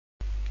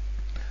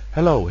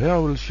Hello, here I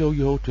will show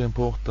you how to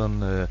import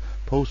an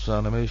poster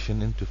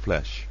animation into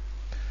Flash.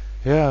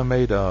 Here I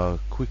made a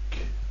quick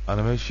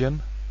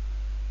animation.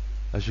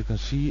 As you can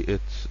see,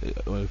 it's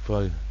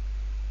frame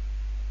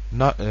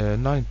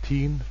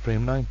 19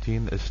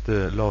 is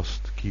the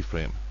last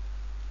keyframe.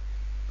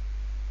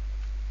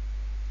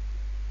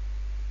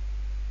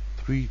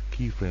 3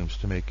 keyframes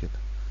to make it.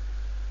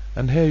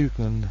 And here you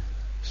can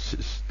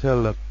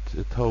tell it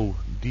how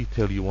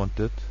detailed you want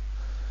it.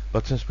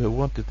 But since we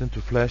want it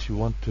into Flash, we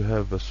want to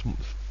have as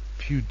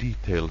few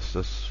details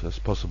as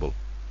possible.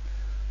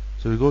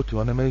 So we go to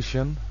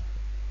Animation,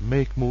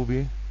 Make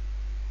Movie,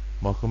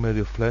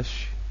 Macromedia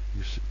Flash,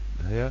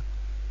 here,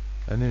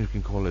 and then you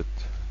can call it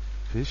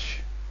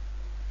Fish.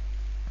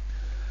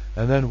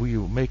 And then we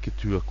make it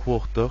to a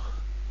quarter,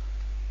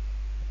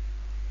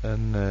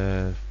 and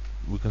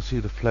we can see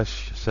the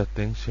Flash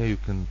settings. Here you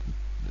can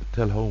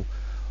tell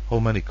how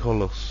many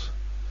colors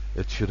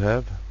it should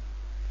have.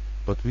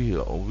 But we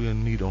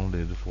need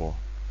only the 4.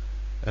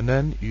 And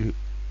then you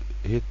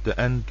hit the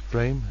end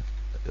frame,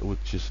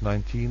 which is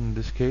 19 in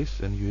this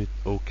case, and you hit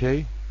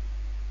OK,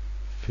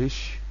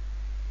 Fish,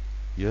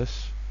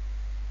 yes.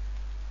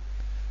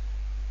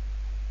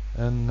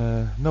 And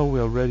now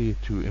we are ready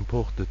to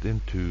import it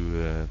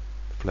into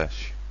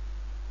Flash.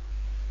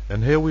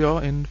 And here we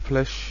are in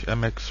Flash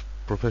MX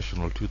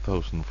Professional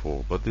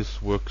 2004, but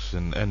this works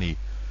in any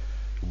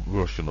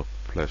version of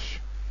Flash.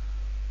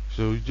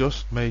 So you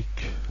just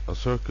make a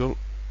circle,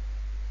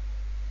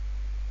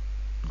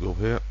 go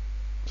here,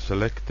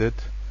 select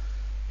it,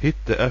 hit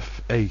the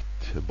F8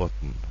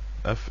 button,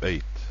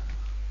 F8,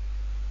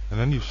 and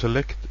then you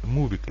select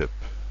movie clip.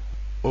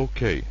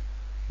 OK,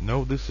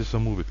 now this is a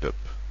movie clip.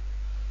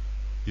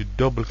 You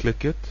double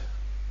click it,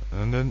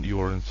 and then you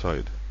are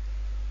inside.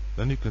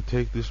 Then you can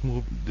take this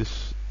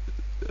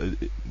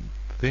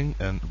thing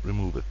and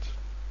remove it.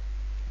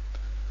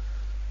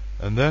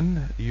 And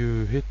then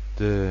you hit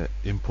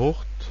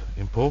import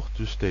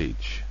to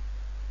stage,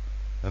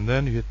 and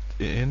then you hit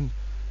in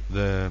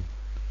the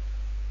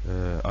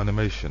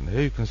animation.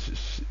 Here you can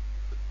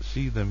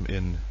see them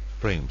in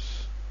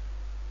frames,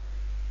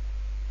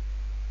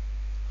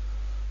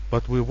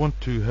 but we want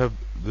to have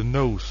the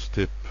nose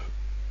tip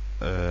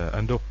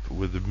end up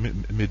with the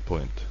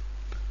midpoint.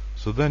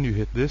 So then you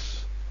hit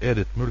this,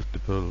 edit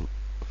multiple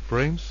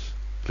frames,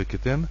 click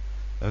it in,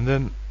 and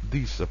then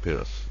these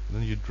appears.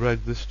 Then you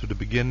drag this to the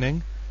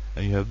beginning,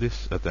 and you have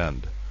this at the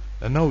end.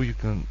 And now you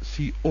can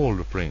see all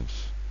the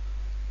frames.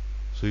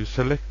 So you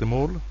select them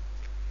all,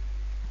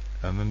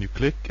 and then you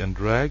click and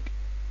drag,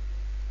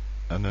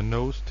 and a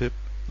nose tip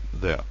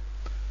there.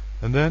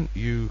 And then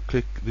you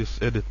click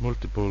this edit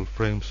multiple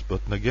frames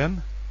button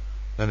again,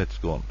 then it's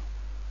gone.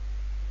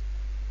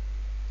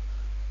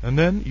 And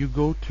then you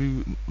go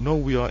to, now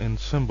we are in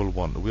symbol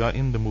 1, we are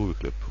in the movie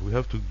clip. We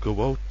have to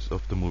go out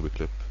of the movie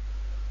clip.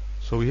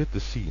 So we hit the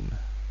scene,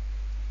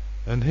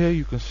 and here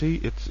you can see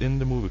it's in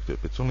the movie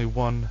clip. It's only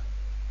 1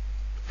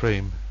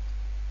 frame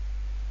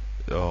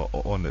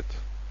on it,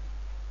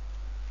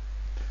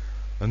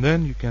 and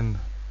then you can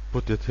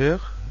put it here,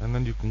 and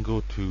then you can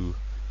go to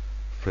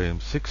frame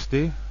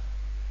 60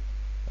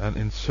 and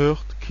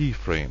insert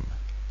keyframe,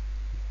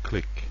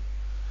 click,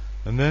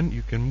 and then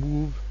you can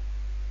move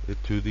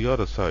it to the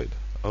other side,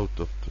 out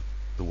of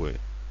the way,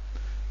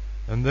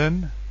 and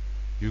then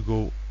you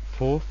go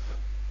forth.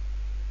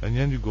 And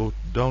then you go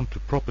down to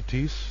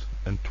properties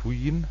and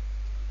tween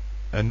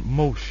and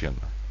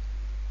motion,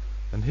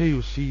 and here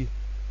you see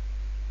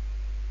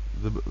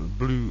the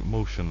blue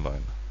motion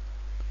line.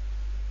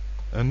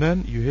 And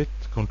then you hit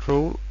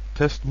Control,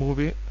 test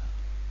movie,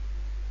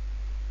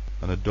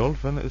 and a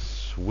dolphin is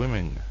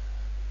swimming.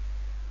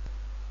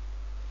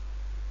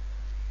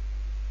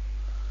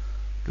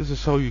 This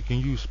is how you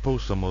can use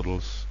poster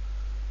models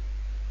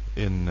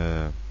in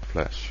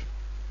Flash.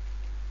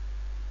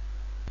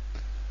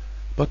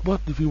 But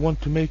what if we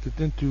want to make it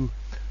into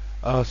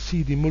a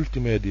CD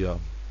multimedia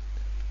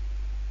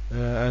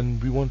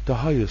and we want the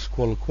highest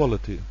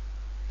quality?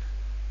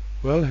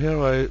 Well, here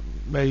I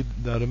made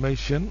the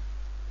animation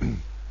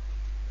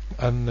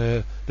and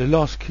the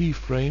last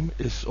keyframe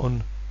is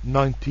on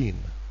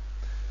 19,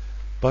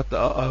 but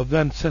I've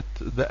then set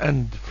the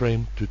end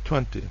frame to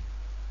 20.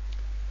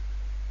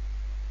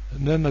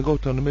 And then I go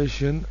to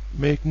Animation,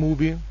 Make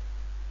Movie.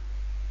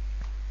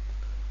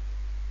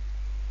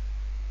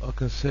 I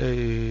can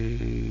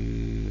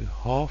say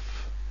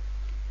half,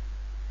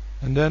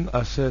 and then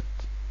I set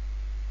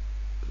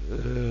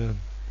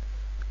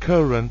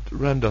current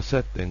render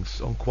settings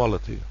on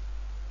quality,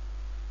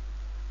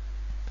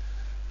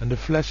 and the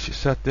Flash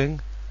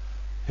setting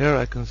here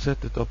I can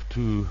set it up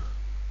to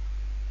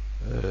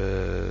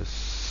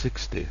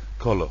 60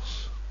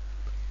 colors,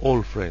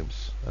 all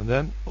frames, and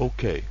then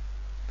OK.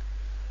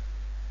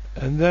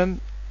 And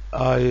then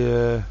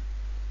I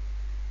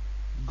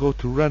go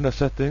to render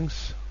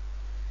settings.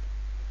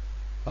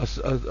 I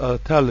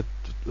tell it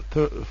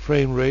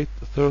frame rate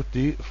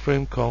 30,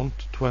 frame count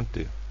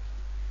 20.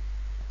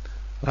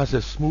 I say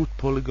smooth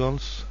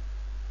polygons,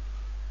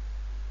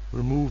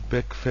 remove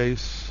back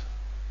face,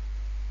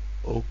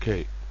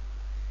 OK.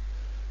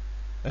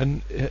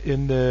 and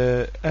in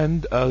the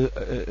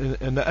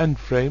end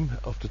frame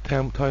of the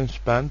time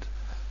span,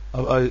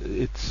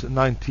 it's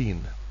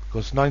 19,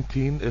 because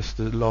 19 is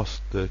the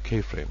last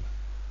keyframe.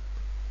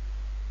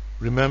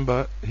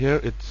 Remember,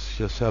 here it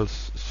shall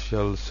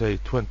say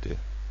 20.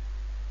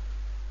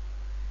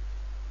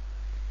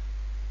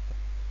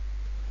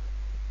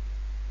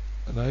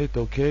 And I hit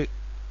OK.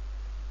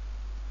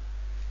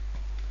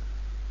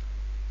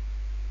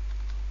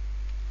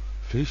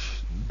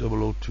 Fish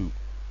 002.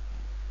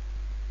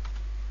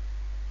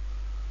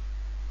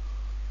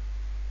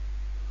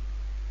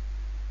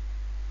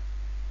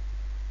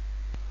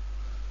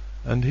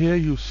 And here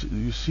you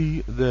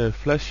see the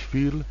flash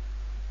file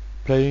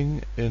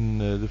playing in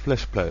the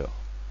flash player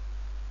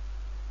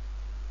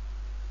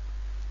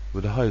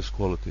with the highest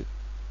quality.